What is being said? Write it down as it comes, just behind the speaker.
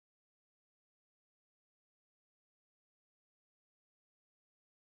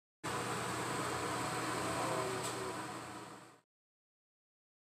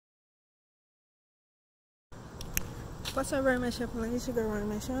What's up, Ryan? It's your girl,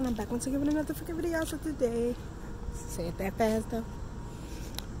 Ryan, and I'm back once again with another freaking video. So today, say it that fast though.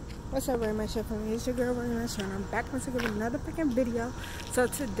 What's up, Ryan? It's your girl, Ryan, and I'm back once again with another freaking video. So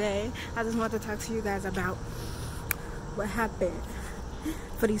today, I just want to talk to you guys about what happened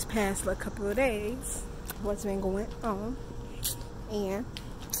for these past couple of days, what's been going on, and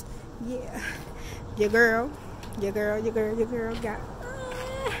yeah, your girl got it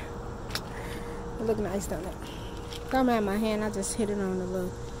look nice, don't it? Don't mind my hand, I just hit it on the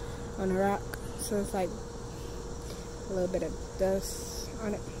rock, so it's like a little bit of dust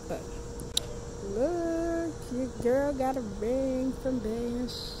on it. But look, your girl got a ring from being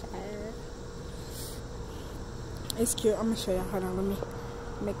shy. It's cute. I'm gonna show y'all. Hold on, let me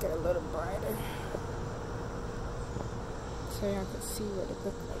make it a little brighter so y'all can see what it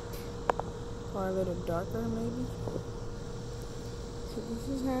looks like, or a little darker maybe. So this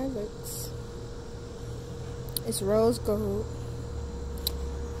is how it looks. It's rose gold,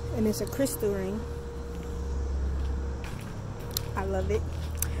 and it's a crystal ring. I love it.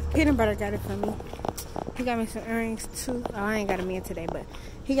 Peanut Butter got it for me. He got me some earrings too. Oh, I ain't got them in today, but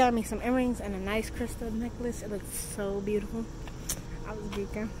he got me some earrings and a nice crystal necklace. It looks so beautiful. I was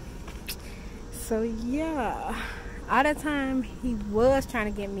geeking. So yeah, all the time he was trying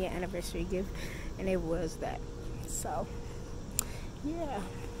to get me an anniversary gift, and it was that. So yeah.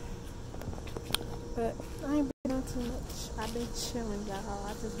 But I ain't been doing too much. I've been chilling, y'all.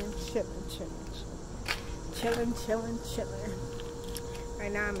 I've just been chilling.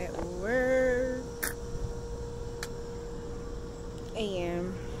 Right now I'm at work.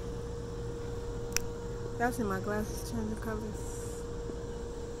 And y'all see my glasses change the colors.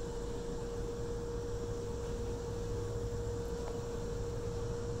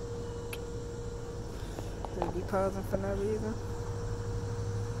 They be posing for no reason.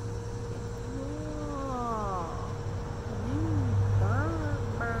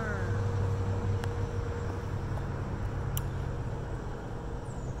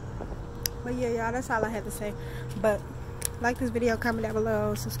 But yeah, y'all, that's all I have to say. But like this video, comment down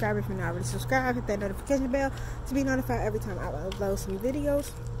below, subscribe if you're not already subscribed, hit that notification bell to be notified every time I upload some videos.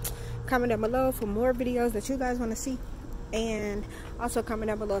 Comment down below for more videos that you guys want to see, and also comment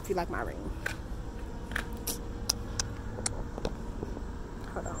down below if you like my ring.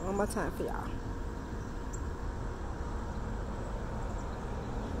 Hold on, one more time for y'all.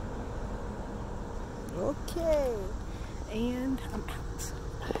 Okay, and I'm out.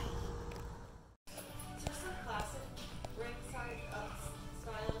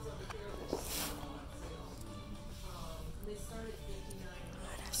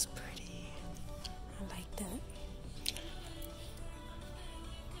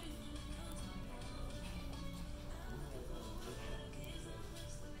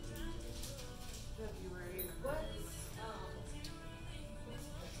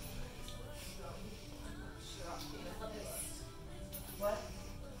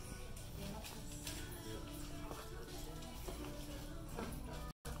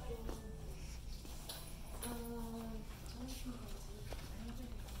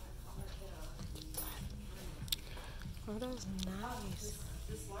 Oh, that was nice.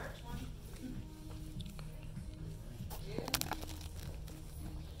 This large one. Yeah.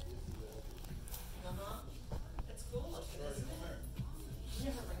 It's cool looking, isn't it? You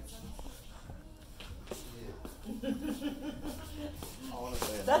never bring some.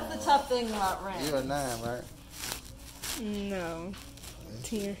 That's the tough thing about rent. You're a 9, right? No.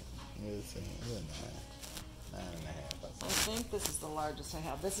 10. You're a 10. You're a 9. 9.5. I think this is the largest I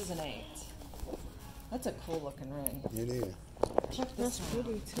have. This is an 8. That's a cool looking ring. It is. Check this. That's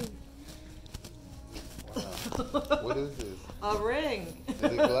pretty too. Wow. What is this? A ring. Is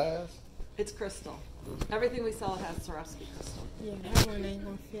it glass? It's crystal. Everything we sell has Swarovski crystal. Yeah, that one ain't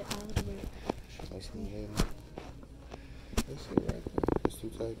gonna fit all the way. That's it right there. It's too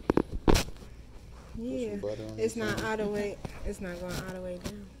tight. Yeah, it's not all the way. It's not going all the way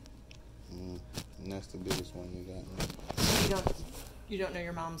down. And that's the biggest one you got. You don't know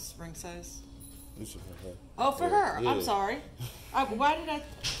your mom's ring size? This is for her. Oh, for her. Yeah. I'm sorry. Why did I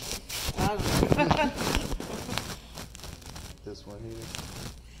don't know. This one here.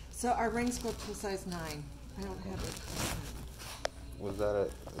 So our rings go up to a size 9. I don't have it. Was that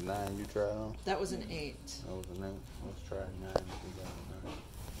a 9 you tried on? That was an 8. That was a 9. Let's try a 9. We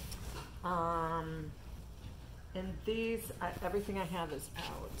got a 9. And these, everything I have is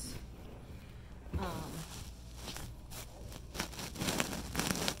out. I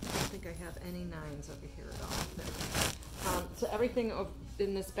don't think I have any 9s over here at all. So everything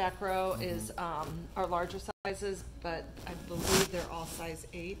in this back row is our larger sizes, but I believe they're all size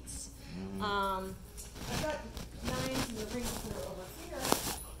 8s. I got nines and the rings that are over here,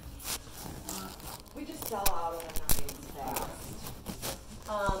 we just sell out of the nines fast.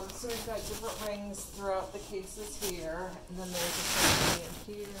 So we've got different rings throughout the cases here, and then there's a ring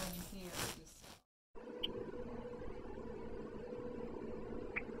in here and here.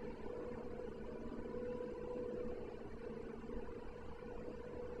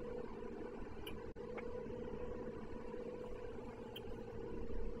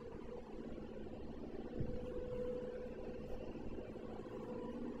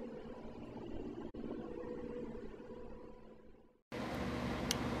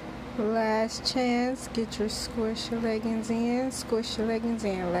 Last chance. Get your squish your leggings in. Squish your leggings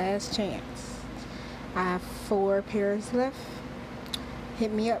in. Last chance. I have 4 pairs left.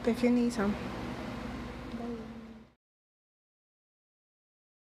 Hit me up if you need some.